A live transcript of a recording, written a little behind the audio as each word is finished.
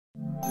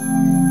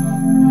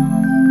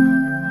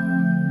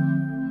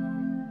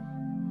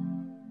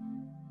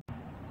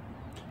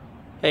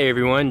Hey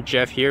everyone,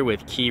 Jeff here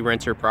with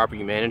Keyrenter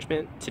Property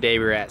Management. Today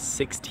we're at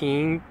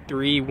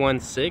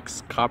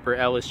 16316 Copper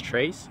Ellis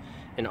Trace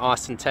in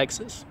Austin,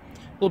 Texas.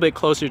 A little bit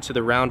closer to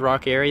the Round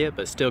Rock area,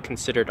 but still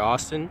considered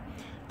Austin.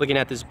 Looking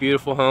at this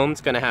beautiful home,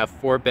 it's going to have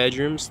 4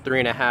 bedrooms,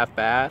 3.5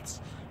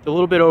 baths, a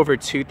little bit over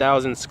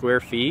 2,000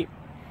 square feet.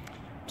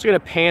 I'm just going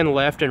to pan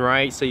left and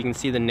right so you can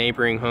see the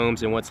neighboring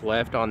homes and what's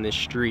left on this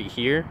street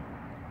here.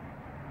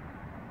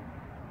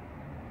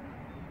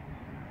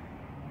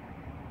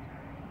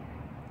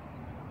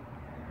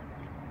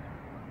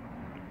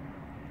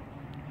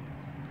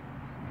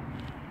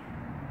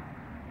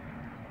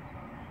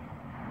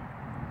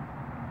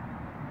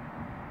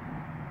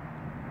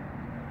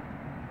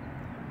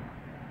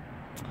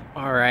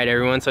 Alright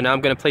everyone, so now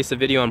I'm going to place the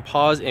video on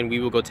pause and we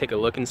will go take a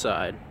look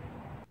inside.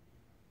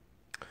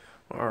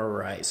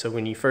 Alright, so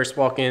when you first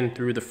walk in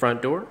through the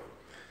front door, you're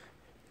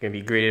going to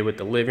be greeted with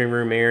the living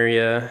room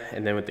area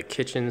and then with the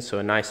kitchen, so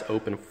a nice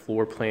open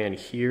floor plan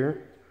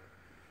here.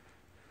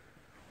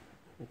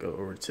 Go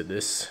over to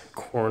this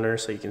corner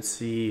so you can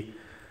see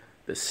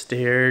the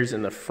stairs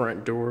and the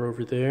front door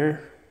over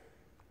there.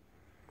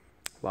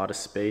 A lot of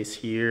space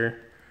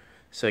here.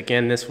 So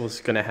again, this was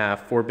going to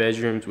have 4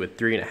 bedrooms with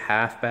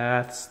 3.5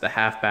 baths. The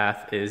half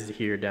bath is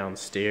here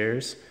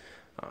downstairs.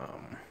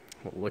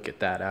 We'll look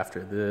at that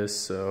after this.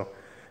 So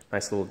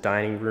nice little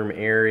dining room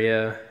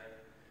area,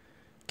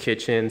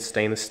 kitchen,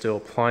 stainless steel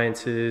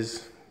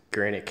appliances,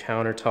 granite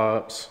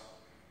countertops.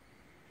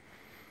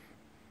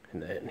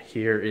 And then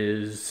here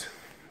is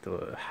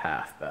the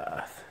half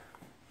bath.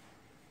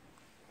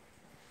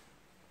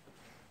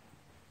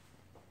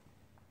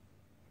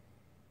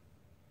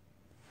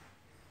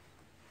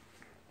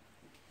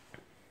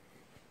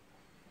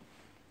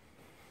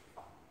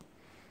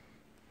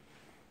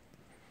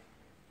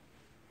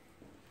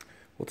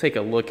 We'll take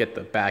a look at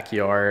the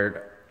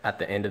backyard at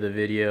the end of the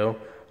video.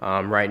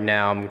 Right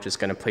now, I'm just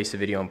going to place the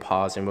video on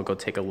pause and we'll go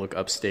take a look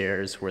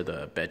upstairs where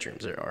the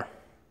bedrooms are.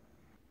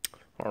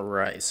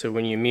 Alright, so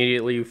when you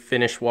immediately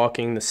finish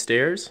walking the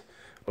stairs,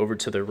 over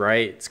to the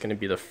right, it's going to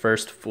be the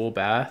first full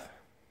bath.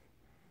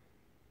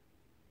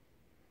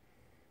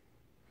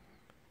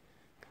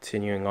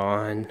 Continuing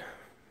on,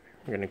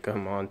 we're going to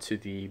come on to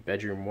the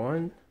bedroom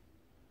 1.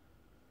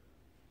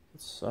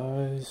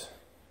 Size.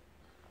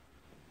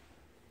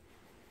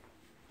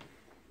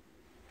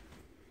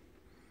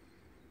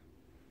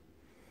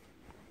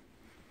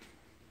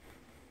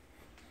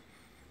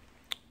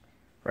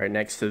 Right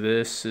next to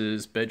this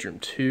is bedroom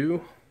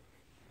 2.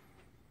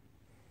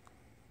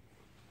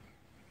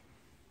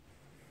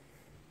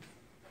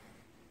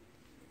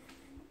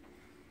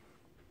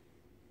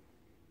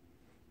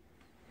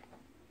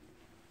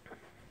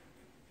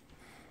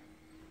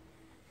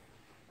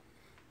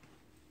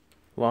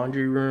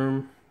 Laundry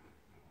room,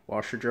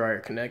 washer dryer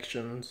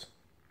connections.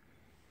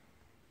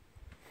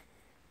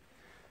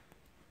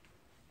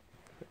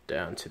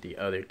 Down to the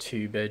other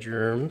 2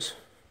 bedrooms.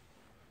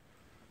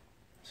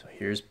 So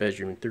here's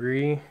bedroom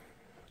 3,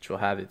 which will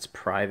have its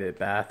private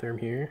bathroom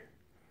here.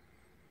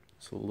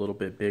 It's a little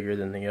bit bigger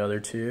than the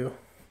other 2.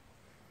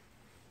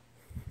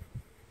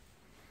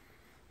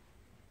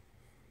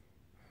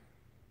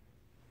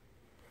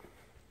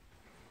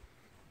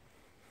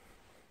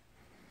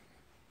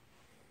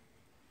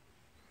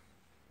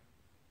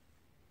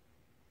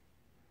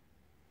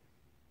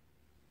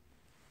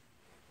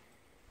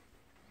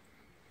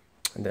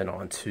 And then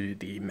on to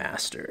the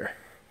master.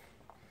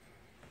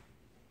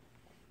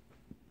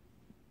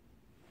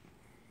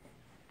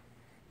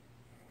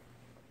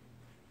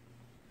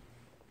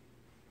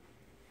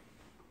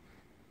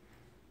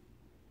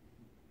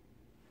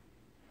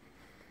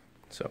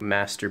 So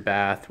master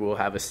bath will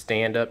have a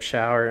stand-up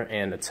shower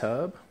and a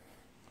tub.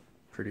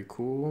 Pretty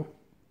cool.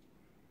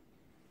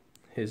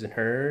 His and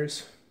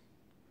hers.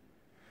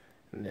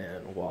 And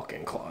then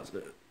walk-in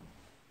closet.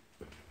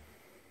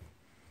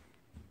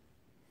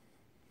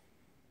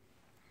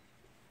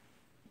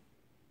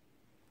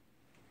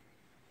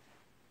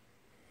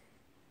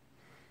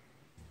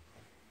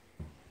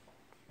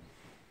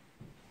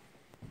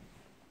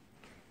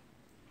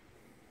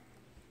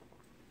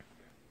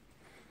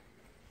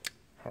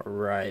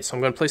 Alright, so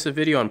I'm going to place the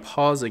video on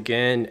pause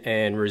again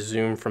and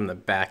resume from the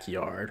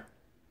backyard.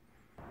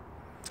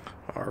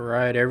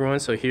 Alright everyone,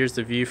 so here's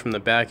the view from the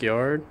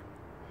backyard.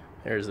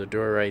 There's the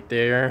door right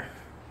there.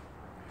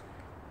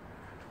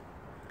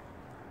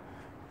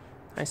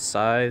 Nice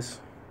size.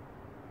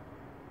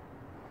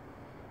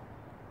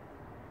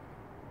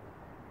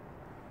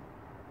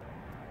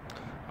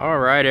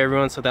 Alright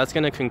everyone, so that's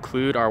going to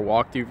conclude our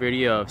walkthrough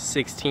video of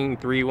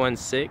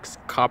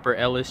 16316 Copper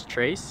Ellis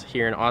Trace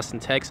here in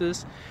Austin,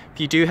 Texas. If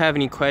you do have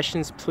any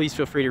questions, please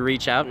feel free to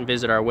reach out and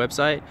visit our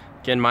website.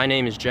 Again, my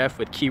name is Jeff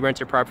with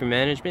Keyrenter Property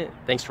Management.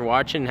 Thanks for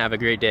watching and have a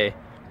great day.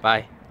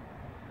 Bye.